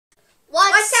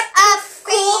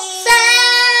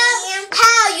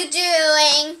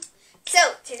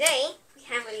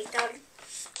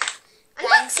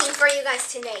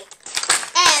today.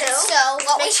 And so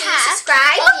what we have. Make sure you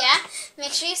subscribe. Oh yeah.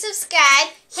 Make sure you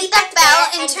subscribe. Hit that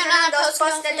bell and turn on the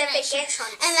post notifications.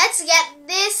 And let's get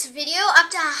this video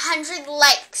up to 100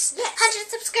 likes. Yes.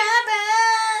 100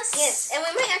 subscribers. Yes. And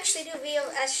we might actually do a video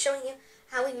as showing you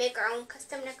how we make our own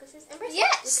custom necklaces and bracelets.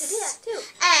 Yes. We could do that too.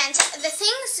 And the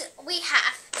things we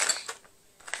have.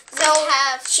 So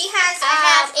she has I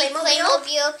have a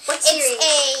Playmobil. What series?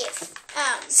 It's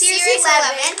a Series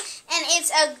 11. and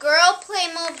it's a girl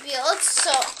Playmobil.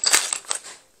 So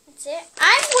that's it.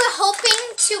 I'm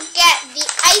hoping to get the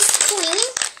Ice Queen,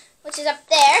 which is up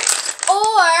there,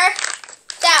 or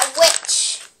that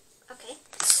witch. Okay.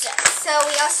 So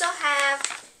we also have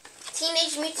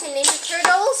Teenage Mutant Ninja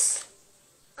Turtles,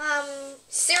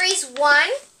 Series 1,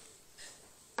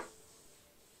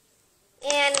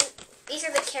 and these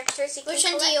are the characters you can Which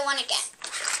one do you want to get?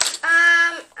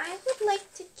 I would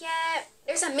like to get,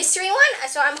 there's a mystery one,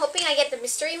 so I'm hoping I get the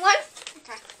mystery one.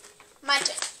 Okay. My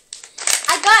turn.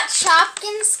 I got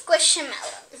Shopkin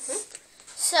Squishamallows.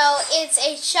 So it's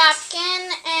a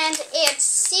Shopkin and it's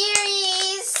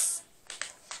Series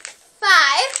 5.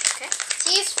 Okay.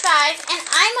 Series 5, and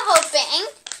I'm hoping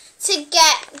to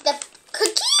get the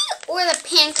cookie or the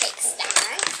pancake stack.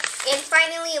 Alright. And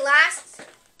finally, last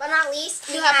but not least,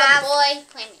 we You have a boy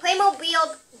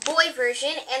Playmobil boy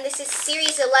version, and this is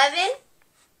Series 11.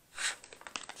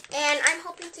 And I'm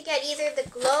hoping to get either the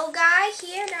glow guy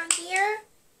here, down here,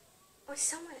 or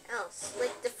someone else,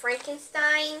 like the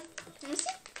Frankenstein. Can you see?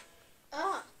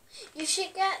 Oh, you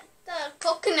should get the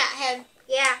coconut head.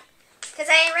 Yeah, because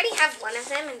I already have one of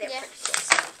them, and they're pretty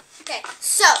cool. Okay,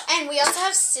 so, and we also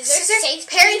have scissors. Safety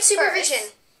parent first.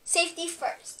 supervision. Safety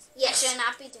first. Yes. I should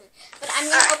not be doing. But I'm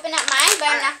going to open up mine, but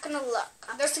I'm not going to look.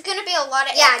 There's going to be a lot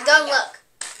of Yeah, air don't coming out. look.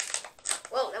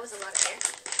 Whoa, that was a lot of air.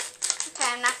 Okay,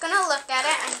 I'm not going to look at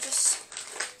it. I'm just...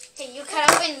 Okay, you cut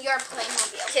open your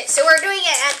Playmobil. Okay, so we're doing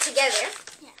it together.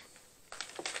 Yeah.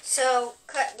 So,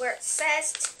 cut where it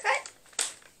says to cut.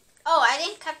 Oh, I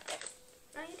didn't cut there.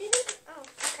 No, you didn't? Oh,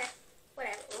 okay.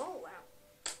 Whatever. Oh, wow.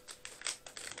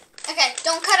 Okay,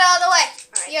 don't cut it all the way.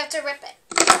 Alright. You have to rip it.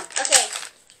 Okay.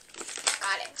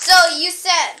 Got it. So, you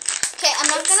said... Okay, I'm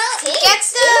not going to get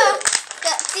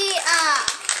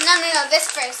No,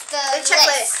 this first. The checklist.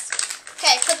 List.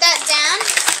 Okay, put that down.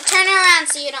 Turn it around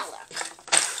so you don't look.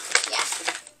 Yeah.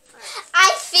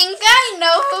 I think I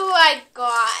know who I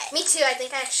got. Me too. I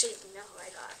think I actually know who I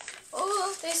got.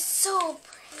 Oh, they're so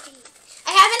pretty.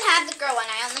 I haven't had the girl one.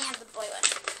 I only have the boy one.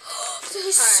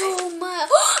 There's so much.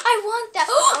 I want that.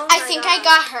 Oh I think I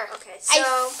got her. Okay, so...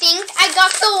 I think I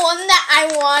got the one that I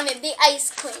wanted, the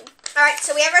Ice Queen. Alright,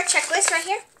 so we have our checklist right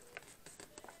here.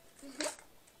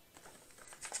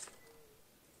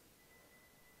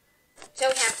 So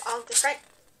we have all different,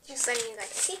 just letting you guys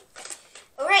see.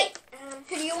 Alright.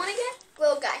 Who do you want to get?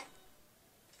 Glow guy.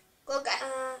 Glow guy.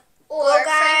 Or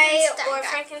guy, Frankenstein or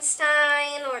guy.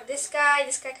 Frankenstein, or this guy.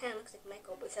 This guy kind of looks like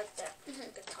Michael without the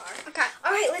guitar. Okay.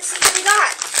 Alright, let's see what we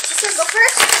got. Sister, go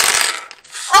first.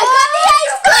 I got the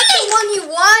Ice Queen! The one you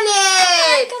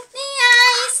wanted! I got the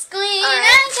Ice Queen. All right.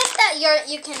 I get that.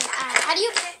 You can, how do you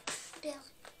build?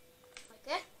 Like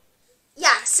that?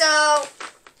 Yeah, so...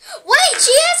 Wait,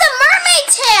 she has a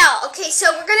mermaid tail. Okay, so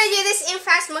we're going to do this in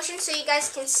fast motion so you guys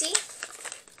can see.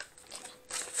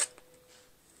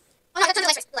 Oh, no, that's on the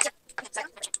lights.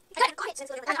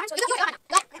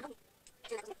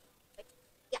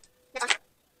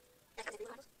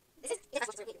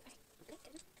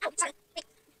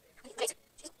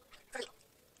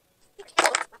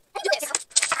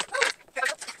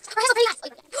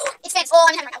 It's fancy. Oh,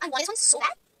 I want this one so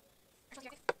bad.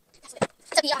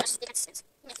 It's a beyond.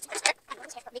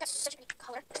 It's such a pretty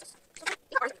color.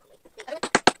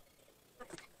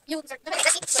 You.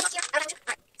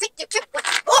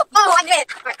 Oh, I did it.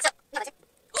 Alright, so, no,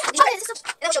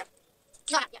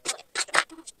 No, yeah.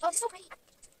 Oh, it's so pretty.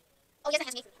 Oh, yes, it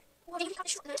has me. Oh, you got the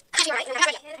short. You're right. Oh,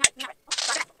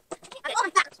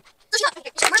 I'm back. So she's not.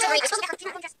 She's mermaid. She's supposed to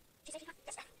get her dress. She's taking her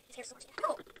dress. His hair's so much.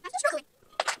 Oh, I'm just struggling.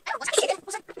 Oh my gosh.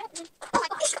 Oh my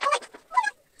gosh. Oh my god.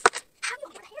 How do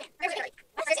you get her hair?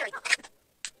 Where's Harry?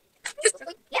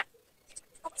 Yeah.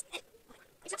 Oh, it's it.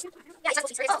 It's not. Yeah, it's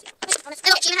supposed to be straight.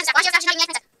 No, she even has that. Watch your fashion. How do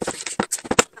you get princess?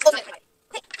 Oh, hey.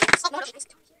 Oh, no, she's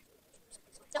down here.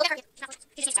 So look at her here. She's not.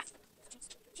 She just needs fast.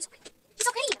 She's so pretty. She's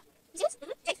so pretty. You see this?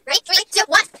 Okay, ready? 3, 2,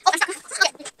 1. Oh, I'm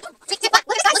sorry. Okay. 3, 2, 1.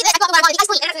 Look at this. Look at this. I got the Ice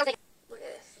Queen. Look at this.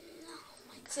 Oh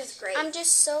my god. This is great. I'm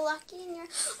just so lucky in your...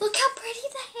 Look how pretty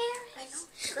the hair is. I know.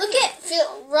 Look at...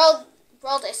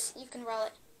 Roll this. You can roll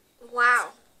it.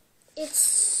 Wow.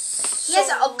 It's He has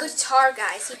a guitar,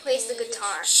 guys. He plays the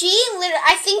guitar. She literally...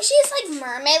 I think she's like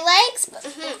mermaid legs, but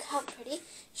look how pretty.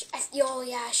 Oh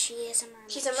yeah, she is a mermaid.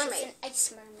 She's a mermaid. She's an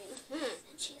ice mermaid.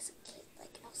 Mm-hmm. And she is a kid,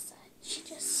 like Elsa. She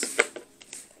just...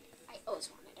 I always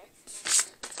wanted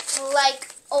her. Like,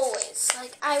 always.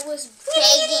 Like, I was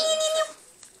begging.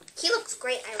 He looks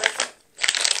great. I like him.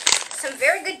 Some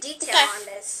very good detail on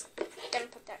this. I'm gonna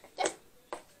put that right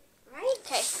there. Right?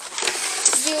 Okay.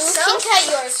 You can cut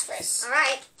yours first.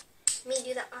 Alright. Me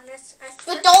do the honors.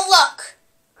 But don't look.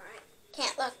 Alright.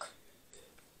 Can't look.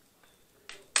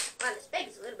 Wow, this bag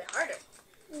is a little bit harder.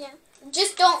 Yeah.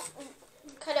 Just don't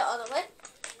cut it all the way.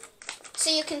 So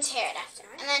you can tear it after.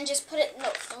 And then just put it...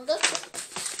 No, don't look.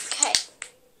 Okay.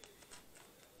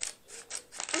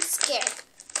 I'm scared.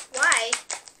 Why?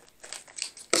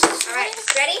 Alright,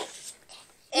 ready?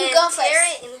 You And go tear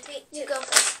first. it in 3, 2, You go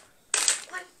first.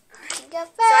 1. Alright. You go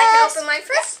first. So I can open mine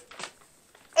first?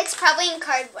 It's probably in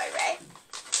cardboard, right?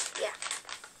 Yeah.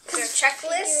 Is there a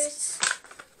checklist?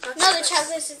 No, the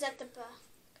checklist is at the back.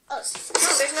 Oh, no,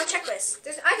 there's no checklist.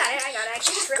 I got it. I can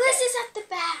just rip checklist it. is at the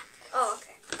back. Oh,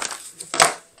 okay.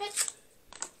 Okay.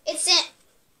 It's in.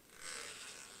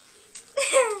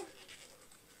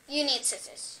 You need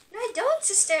scissors. No, I don't,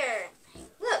 sister.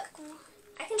 Look.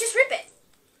 I can just rip it.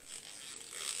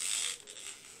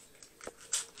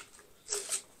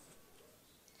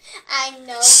 I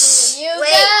know who you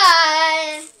Wait.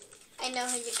 got. I know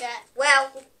who you got.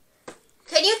 Well,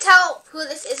 can you tell who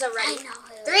this is already? I know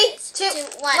who 3, it is. 2,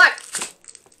 1. 1.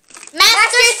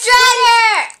 Master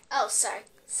Shredder! Oh, sorry.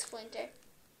 Splinter.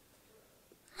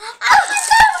 I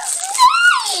forgot his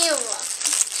name!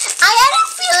 I had a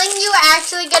feeling you were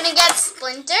actually going to get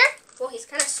Splinter. Well, he's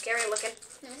kind of scary looking.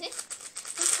 Let me see.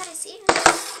 Let's cut his ear.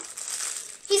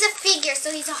 He's a figure,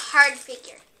 so he's a hard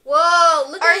figure. Whoa,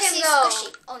 look Or at is him he go.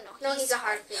 squishy? Oh, no. No, he's a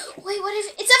hard figure. Wait, what if...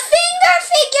 It's a finger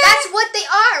figure! That's what they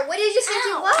are. What did you think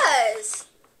it Ow. was?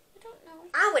 I don't know.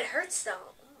 Ow, it hurts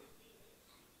though.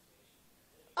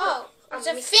 Oh, it's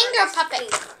a Mr. finger puppet.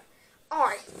 Splinter.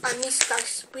 I'm Mr.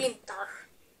 Splinter.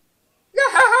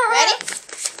 Ready?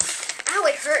 Ow,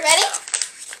 it hurts. Ready? though.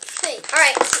 3,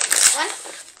 Alright.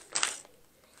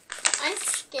 1. I'm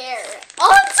scared.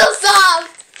 Oh, it's so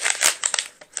soft!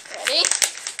 Ready?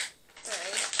 3,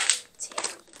 2,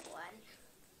 1.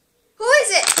 Who is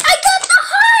it? I got the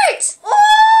heart!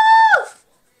 Oh!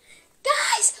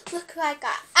 Guys, look who I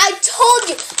got. I told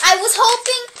you. I was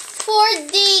hoping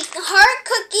for the heart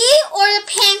cookie or the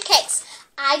pancakes.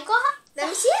 I got Let the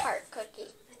me see it. heart cookie.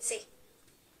 Let's see.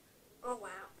 Oh, wow.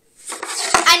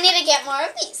 I need to get more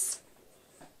of these.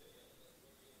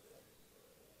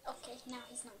 Okay, now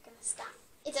he's not going to stop.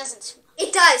 It doesn't smell.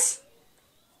 It does.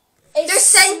 It They're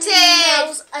scented.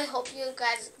 smells- I hope you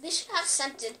guys... They should have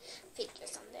scented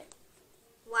figures on there.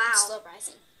 Wow. Slow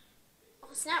rising. Oh,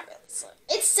 it's not really slow.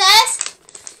 It says,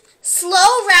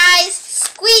 slow rise,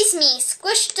 squeeze me,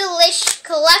 squish delish,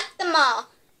 collect them all.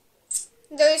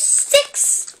 There's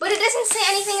 6. But it doesn't say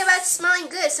anything about smelling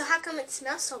good, so how come it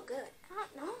smells so good? I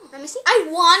don't know. Let me see. I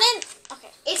wanted... Okay.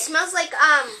 It smells like,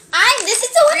 This is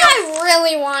the one I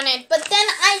really wanted, but then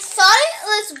I thought it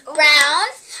was brown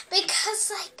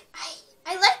because, like,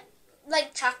 I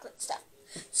like chocolate stuff.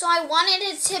 So I wanted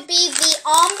it to be the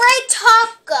ombre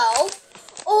taco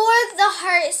or the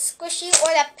heart squishy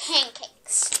or the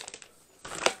pancakes.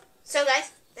 So,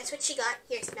 guys, that's what she got.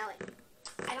 Here, smell it.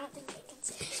 I don't think I can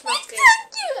see it. Smells It's good.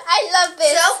 so cute. I love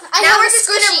this. So, I now have we're a just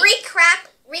going to squishy.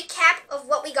 recap of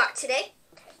what we got today.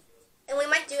 And we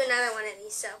might do another one of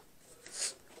these, so.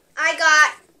 I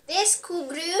got this Kool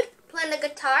playing the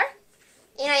guitar.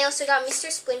 And I also got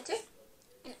Mr. Splinter.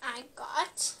 And I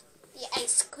got the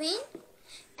ice cream.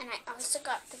 And I also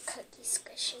got the cookie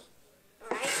squishy.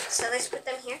 Alright, so let's put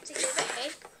them here together.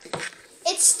 Okay.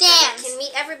 It So stands. we can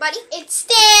meet everybody. It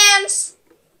stands.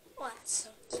 Oh, that's so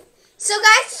cute. So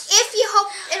guys, we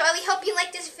hope you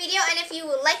like this video, and if you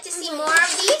would like to see more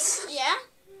of these, Yeah?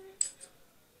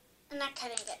 I'm not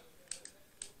cutting it.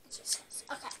 It just says.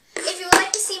 Okay. if you would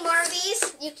like to see more of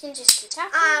these, You can just keep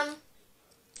talking.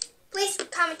 please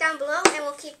comment down below, and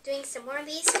we'll keep doing some more of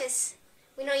these, because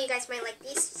we know you guys might like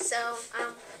these. So,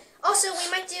 also we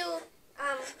might do,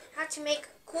 how to make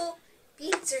cool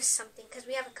beads or something, because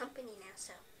we have a company now,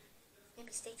 so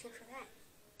maybe stay tuned for that.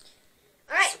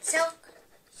 Alright, so,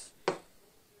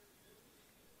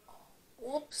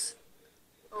 Whoops.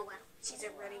 oh wow, she's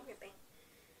already ripping.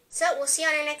 So, we'll see you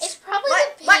on our next, It's probably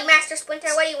the what paint. Master Splinter,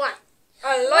 what do you want?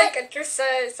 I like it to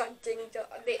say something to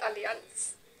the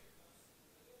audience.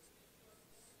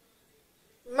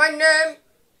 My name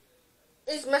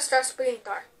is Mr.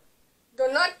 Splinter.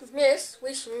 Do not mess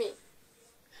with me.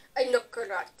 I know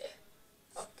karate.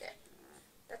 Okay.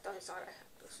 That is all I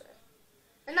have to say.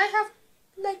 And I have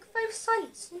like 5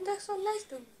 sons, and that's so nice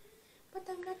to me. But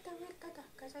I'm not the real Dada,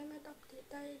 because I'm adopted.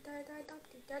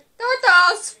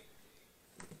 Dadas!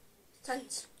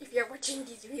 Sons, if you're watching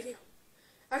this video,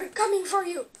 I'm coming for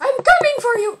you. I'm coming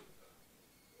for you.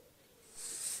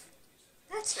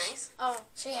 That's nice. Oh,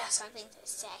 she has something to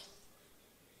say.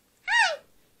 Hi.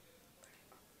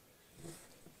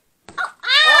 Oh,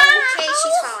 okay,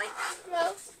 she's falling.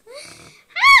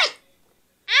 Hi,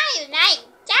 I like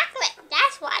chocolate.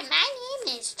 That's why my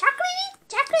name is Chocolate.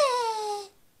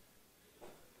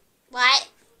 What?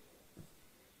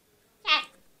 Yeah,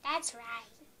 that's right.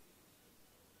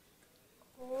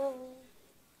 Oh,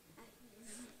 I'm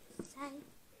upside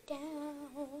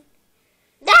down.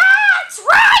 That's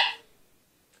right!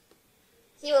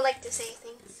 He would like to say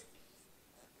things.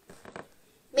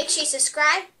 Make sure you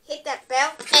subscribe, hit that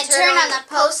bell, And turn on the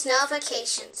post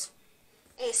notifications.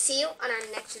 And see you on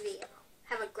our next video.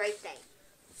 Have a great day.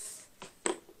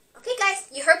 Okay, guys,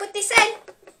 you heard what they said.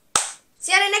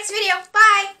 See you on the next video.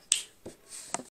 Bye.